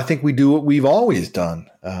level, I think we do what we've always done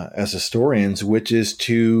as historians, which is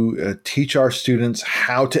to teach our students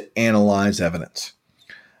how to analyze evidence.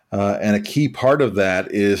 And a key part of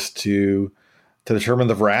that is to determine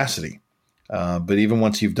the veracity. But even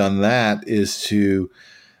once you've done that, is to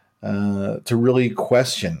really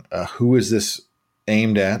question who is this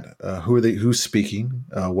aimed at? Who's speaking?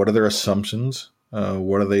 What are their assumptions?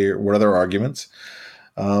 What are their arguments?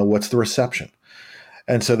 What's the reception?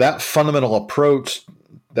 And so that fundamental approach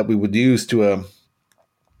that we would use to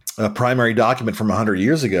a primary document from 100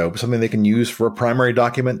 years ago, something they can use for a primary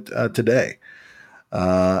document today.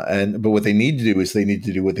 But what they need to do is they need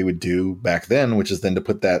to do what they would do back then, which is then to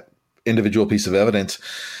put that individual piece of evidence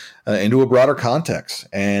into a broader context.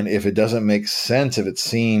 And if it doesn't make sense, if it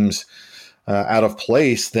seems out of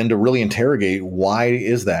place, then to really interrogate why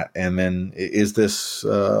is that? And then is this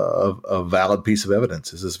a valid piece of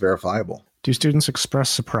evidence? Is this verifiable? Do students express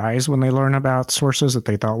surprise when they learn about sources that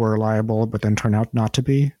they thought were reliable, but then turn out not to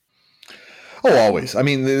be? Oh, always. I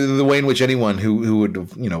mean, the way in which anyone who would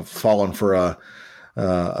have, fallen for a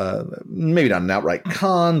maybe not an outright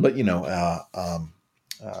con, but an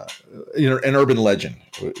urban legend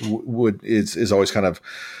is always kind of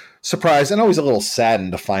surprised and always a little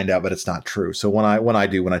saddened to find out that it's not true. So when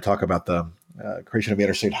I talk about the creation of the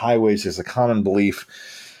interstate highways, there's a common belief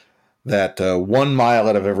that 1 mile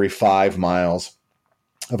out of every 5 miles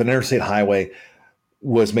of an interstate highway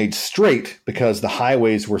was made straight because the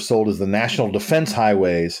highways were sold as the National Defense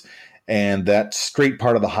Highways, and that straight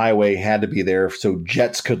part of the highway had to be there so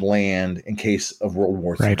jets could land in case of World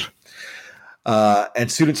War III. Right.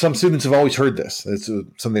 And some students have always heard this. It's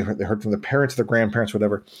something they heard from their parents, their grandparents,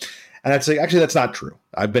 whatever. And I'd say, actually, that's not true.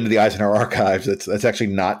 I've been to the Eisenhower archives. That's actually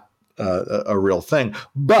not a real thing.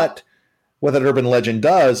 But what that urban legend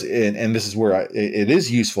does, and this is where it is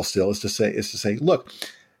useful still, is to say, look,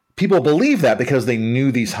 people believe that because they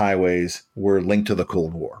knew these highways were linked to the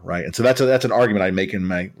Cold War, right? And so that's an argument I make in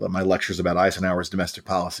my lectures about Eisenhower's domestic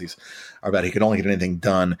policies, or about he could only get anything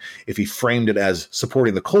done if he framed it as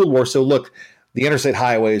supporting the Cold War. So look, the interstate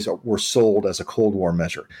highways were sold as a Cold War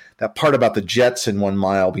measure. That part about the jets in 1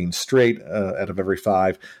 mile being straight out of every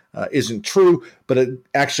 5 isn't true, but it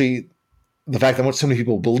actually, the fact that so many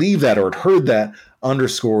people believe that or had heard that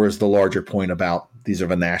underscores the larger point about these are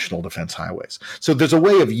the national defense highways. So there's a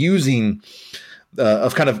way of using,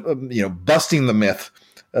 of kind of, busting the myth,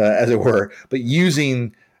 as it were, but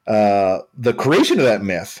using the creation of that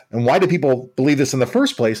myth and why do people believe this in the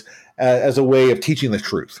first place as a way of teaching the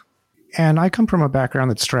truth. And I come from a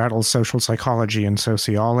background that straddles social psychology and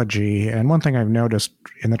sociology. And one thing I've noticed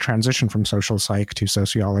in the transition from social psych to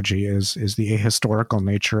sociology is the ahistorical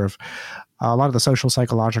nature of a lot of the social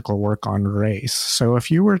psychological work on race. So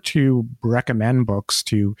if you were to recommend books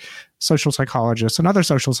to social psychologists and other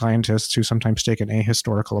social scientists who sometimes take an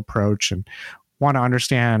ahistorical approach and want to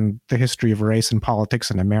understand the history of race and politics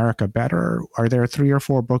in America better, are there 3 or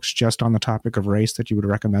 4 books just on the topic of race that you would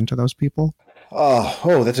recommend to those people?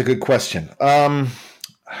 Oh, that's a good question. I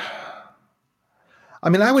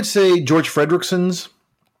would say George Fredrickson's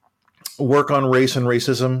work on race and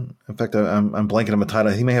racism. In fact, I'm blanking on a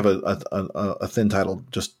title. He may have a thin title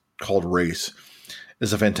just called Race.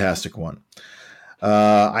 Is a fantastic one.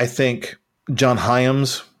 I think John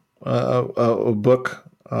Hyam's book,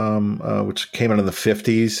 which came out in the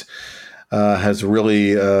 50s, has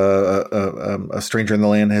really A Stranger in the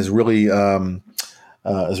Land has really held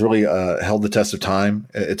the test of time.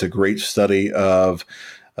 It's a great study of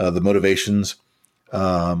the motivations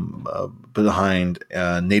behind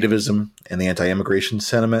nativism and the anti-immigration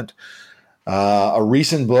sentiment. A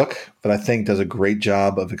recent book that I think does a great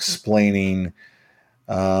job of explaining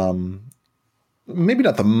maybe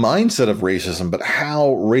not the mindset of racism, but how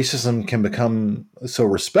racism can become so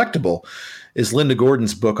respectable is Linda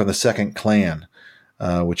Gordon's book on the Second Klan,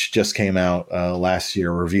 which just came out last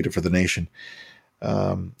year, reviewed it for The Nation.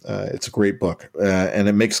 It's a great book, and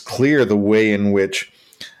it makes clear the way in which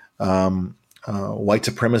white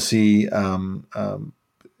supremacy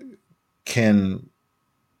can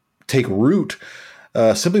take root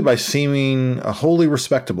simply by seeming wholly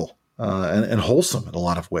respectable and wholesome in a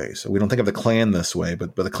lot of ways. We don't think of the Klan this way,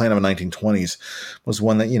 but the Klan of the 1920s was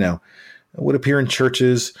one that, would appear in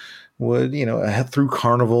churches, would, head through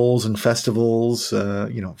carnivals and festivals,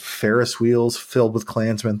 Ferris wheels filled with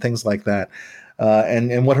Klansmen, things like that.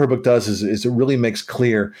 And what her book does is it really makes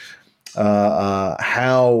clear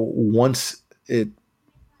how once it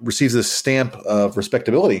receives this stamp of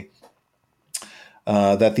respectability,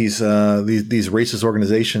 that these racist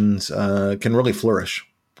organizations can really flourish.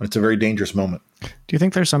 It's a very dangerous moment. Do you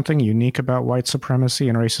think there's something unique about white supremacy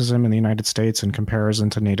and racism in the United States in comparison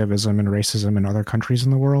to nativism and racism in other countries in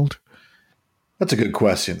the world? That's a good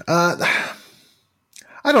question. I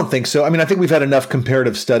don't think so. I think we've had enough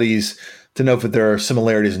comparative studies to know that there are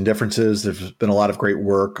similarities and differences. There's been a lot of great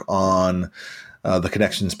work on the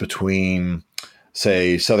connections between,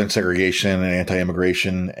 say, Southern segregation and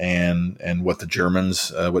anti-immigration and what the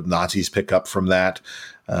Germans, what Nazis pick up from that.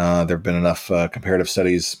 There have been enough comparative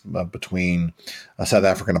studies between South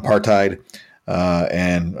African apartheid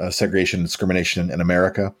and segregation and discrimination in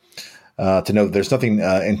America to know that there's nothing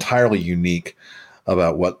entirely unique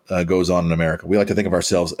about what goes on in America. We like to think of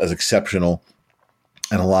ourselves as exceptional.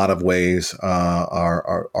 In a lot of ways,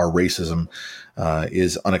 our racism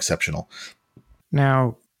is unexceptional.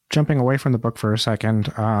 Now, jumping away from the book for a second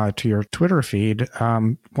to your Twitter feed,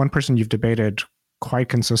 one person you've debated quite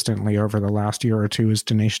consistently over the last year or two is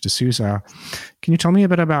Dinesh D'Souza. Can you tell me a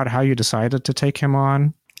bit about how you decided to take him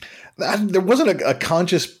on? There wasn't a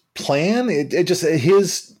conscious plan. It just,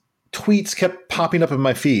 his tweets kept popping up in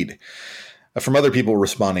my feed from other people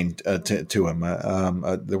responding to him.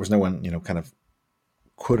 There was no one, kind of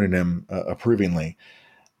quoting him approvingly.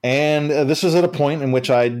 And this was at a point in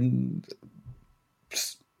which I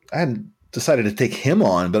hadn't decided to take him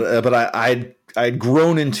on, but I'd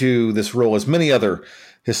grown into this role, as many other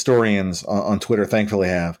historians on Twitter thankfully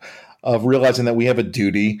have, of realizing that we have a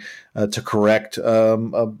duty to correct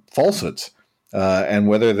falsehoods. And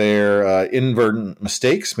whether they're inadvertent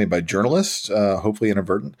mistakes made by journalists, hopefully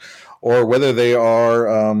inadvertent, or whether they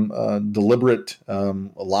are deliberate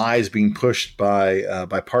lies being pushed by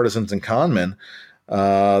partisans and conmen,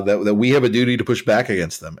 that we have a duty to push back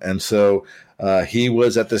against them. And so he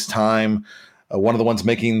was at this time one of the ones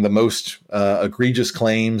making the most egregious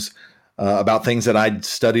claims about things that I'd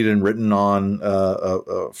studied and written on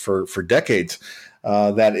for decades.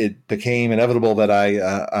 That it became inevitable that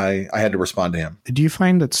I had to respond to him. Do you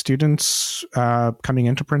find that students coming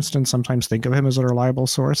into Princeton sometimes think of him as a reliable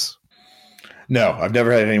source? No, I've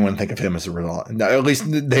never had anyone think of him as a reliable. At least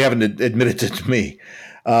they haven't admitted it to me.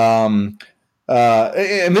 And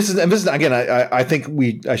this is again. I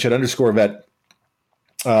think I should underscore that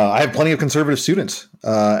I have plenty of conservative students,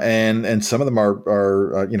 and some of them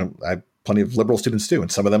are I have plenty of liberal students too,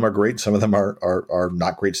 and some of them are great. Some of them are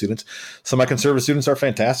not great students. Some of my conservative students are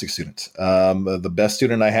fantastic students. The best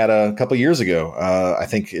student I had a couple of years ago, I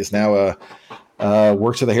think, is now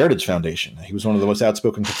works at the Heritage Foundation. He was one of the most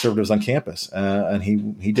outspoken conservatives on campus, and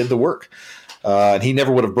he did the work. And he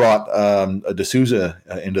never would have brought a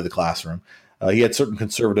D'Souza into the classroom. He had certain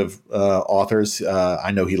conservative authors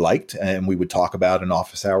I know he liked, and we would talk about in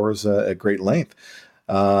office hours at great length.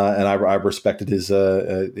 And I respected his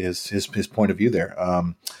point of view there.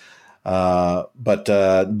 But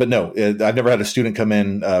no, I've never had a student come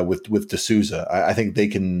in with D'Souza. I think they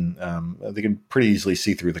can pretty easily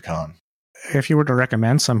see through the con. If you were to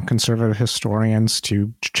recommend some conservative historians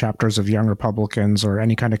to chapters of Young Republicans or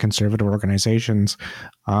any kind of conservative organizations,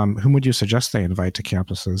 whom would you suggest they invite to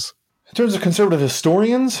campuses? In terms of conservative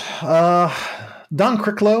historians, Don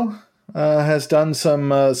Cricklow has done some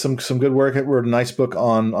good work. He wrote a nice book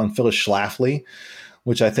on Phyllis Schlafly,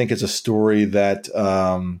 which I think is a story that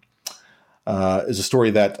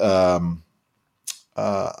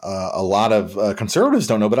a lot of conservatives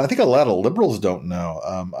don't know, but I think a lot of liberals don't know.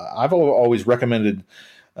 I've always recommended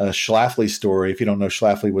Schlafly's story. If you don't know,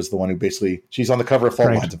 Schlafly was the one who she's on the cover of Fault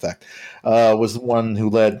Lines, in fact, was the one who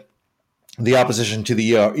led the opposition to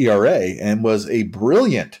the ERA and was a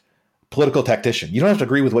brilliant political tactician. You don't have to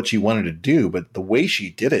agree with what she wanted to do, but the way she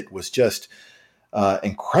did it was just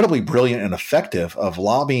incredibly brilliant and effective, of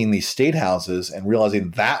lobbying these state houses and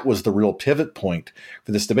realizing that was the real pivot point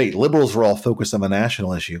for this debate. Liberals were all focused on the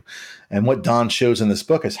national issue. And what Don shows in this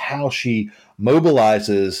book is how she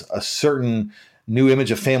mobilizes a certain new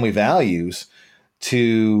image of family values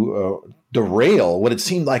to derail what it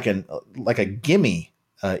seemed like a gimme.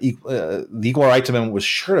 The Equal Rights Amendment was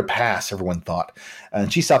sure to pass, everyone thought.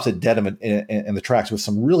 And she stops it dead in the tracks with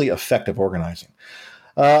some really effective organizing.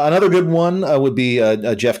 Another good one would be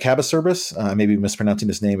Jeff Cabot-Service. I may be mispronouncing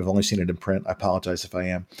his name. I've only seen it in print. I apologize if I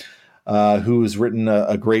am. Who's written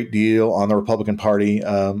a great deal on the Republican Party,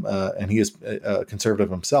 and he is a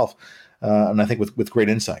conservative himself, and I think with great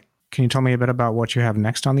insight. Can you tell me a bit about what you have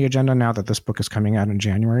next on the agenda now that this book is coming out in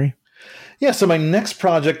January? Yeah, so my next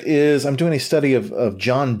project is I'm doing a study of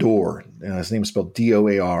John Doar. His name is spelled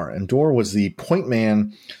D-O-A-R. And Doar was the point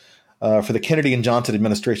man for the Kennedy and Johnson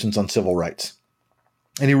administrations on civil rights.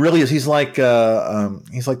 And he really is. He's like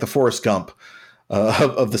the Forrest Gump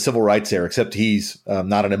of the civil rights era, except he's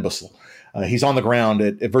not an imbecile. He's on the ground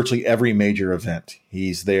at virtually every major event.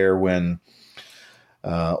 He's there when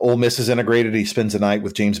Ole Miss is integrated. He spends the night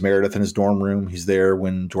with James Meredith in his dorm room. He's there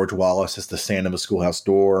when George Wallace has to stand in the schoolhouse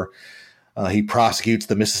door. He prosecutes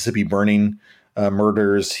the Mississippi burning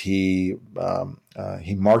murders. He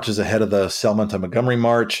marches ahead of the Selma to Montgomery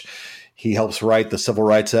March. He helps write the Civil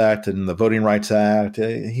Rights Act and the Voting Rights Act.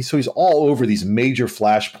 He's all over these major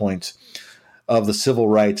flashpoints of the civil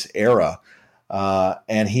rights era.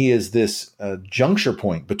 And he is this juncture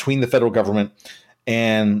point between the federal government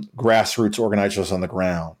and grassroots organizers on the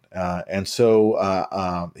ground. And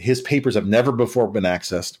so his papers have never before been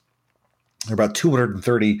accessed. There are about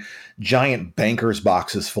 230 giant bankers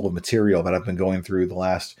boxes full of material that I've been going through the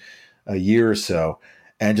last year or so.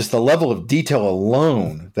 And just the level of detail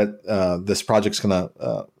alone that this project's gonna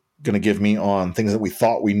give me on things that we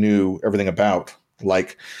thought we knew everything about,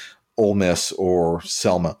 like Ole Miss or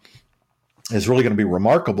Selma, is really going to be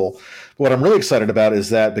remarkable. But what I'm really excited about is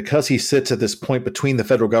that because he sits at this point between the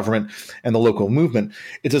federal government and the local movement,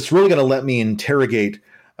 it's really going to let me interrogate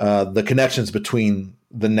the connections between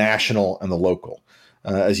the national and the local.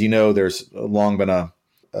 As you know, there's long been a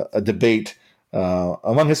debate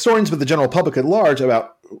among historians, but the general public at large,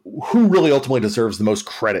 about who really ultimately deserves the most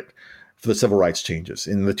credit for the civil rights changes.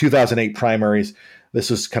 In the 2008 primaries, this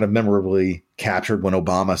was kind of memorably captured when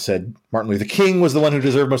Obama said Martin Luther King was the one who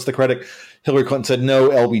deserved most of the credit. Hillary Clinton said, no,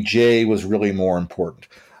 LBJ was really more important.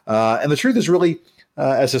 And the truth is really,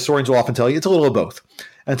 as historians will often tell you, it's a little of both.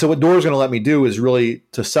 And so what Doar's going to let me do is really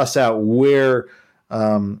to suss out where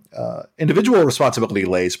individual responsibility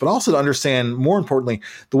lays, but also to understand, more importantly,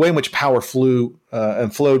 the way in which power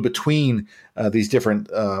flowed between these different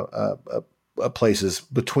places,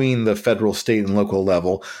 between the federal, state, and local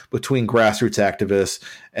level, between grassroots activists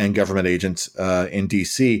and government agents in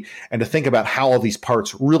D.C., and to think about how all these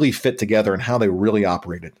parts really fit together and how they really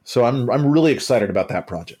operated. So I'm really excited about that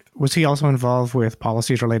project. Was he also involved with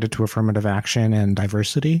policies related to affirmative action and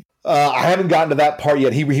diversity? I haven't gotten to that part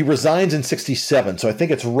yet. He resigns in 1967, so I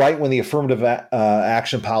think it's right when the affirmative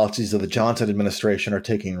action policies of the Johnson administration are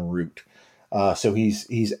taking root. So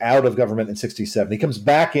he's out of government in 1967. He comes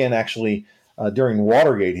back in actually during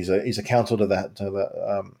Watergate. He's a counsel to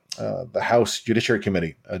the the House Judiciary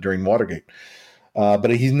Committee during Watergate.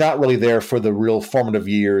 But he's not really there for the real formative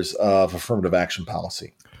years of affirmative action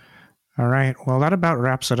policy. All right. Well, that about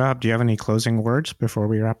wraps it up. Do you have any closing words before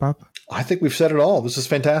we wrap up? I think we've said it all. This is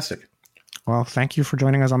fantastic. Well, thank you for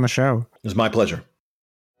joining us on the show. It was my pleasure.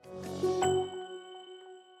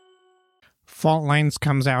 Fault Lines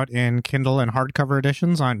comes out in Kindle and hardcover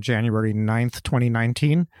editions on January 9th,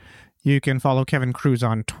 2019. You can follow Kevin Kruse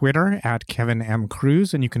on Twitter at Kevin M.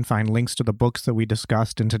 Kruse, and you can find links to the books that we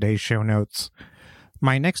discussed in today's show notes.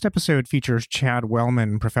 My next episode features Chad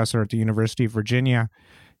Wellman, professor at the University of Virginia.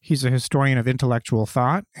 He's a historian of intellectual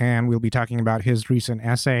thought, and we'll be talking about his recent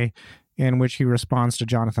essay in which he responds to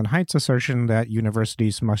Jonathan Haidt's assertion that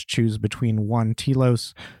universities must choose between one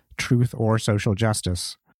telos, truth or social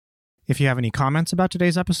justice. If you have any comments about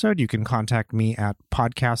today's episode, you can contact me at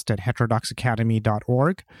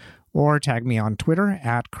podcast@heterodoxacademy.org or tag me on Twitter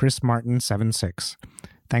at ChrisMartin76.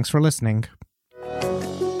 Thanks for listening.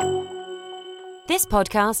 This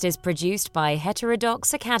podcast is produced by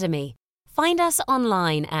Heterodox Academy. Find us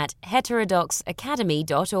online at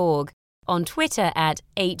heterodoxacademy.org, on Twitter at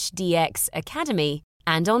HDX Academy,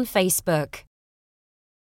 and on Facebook.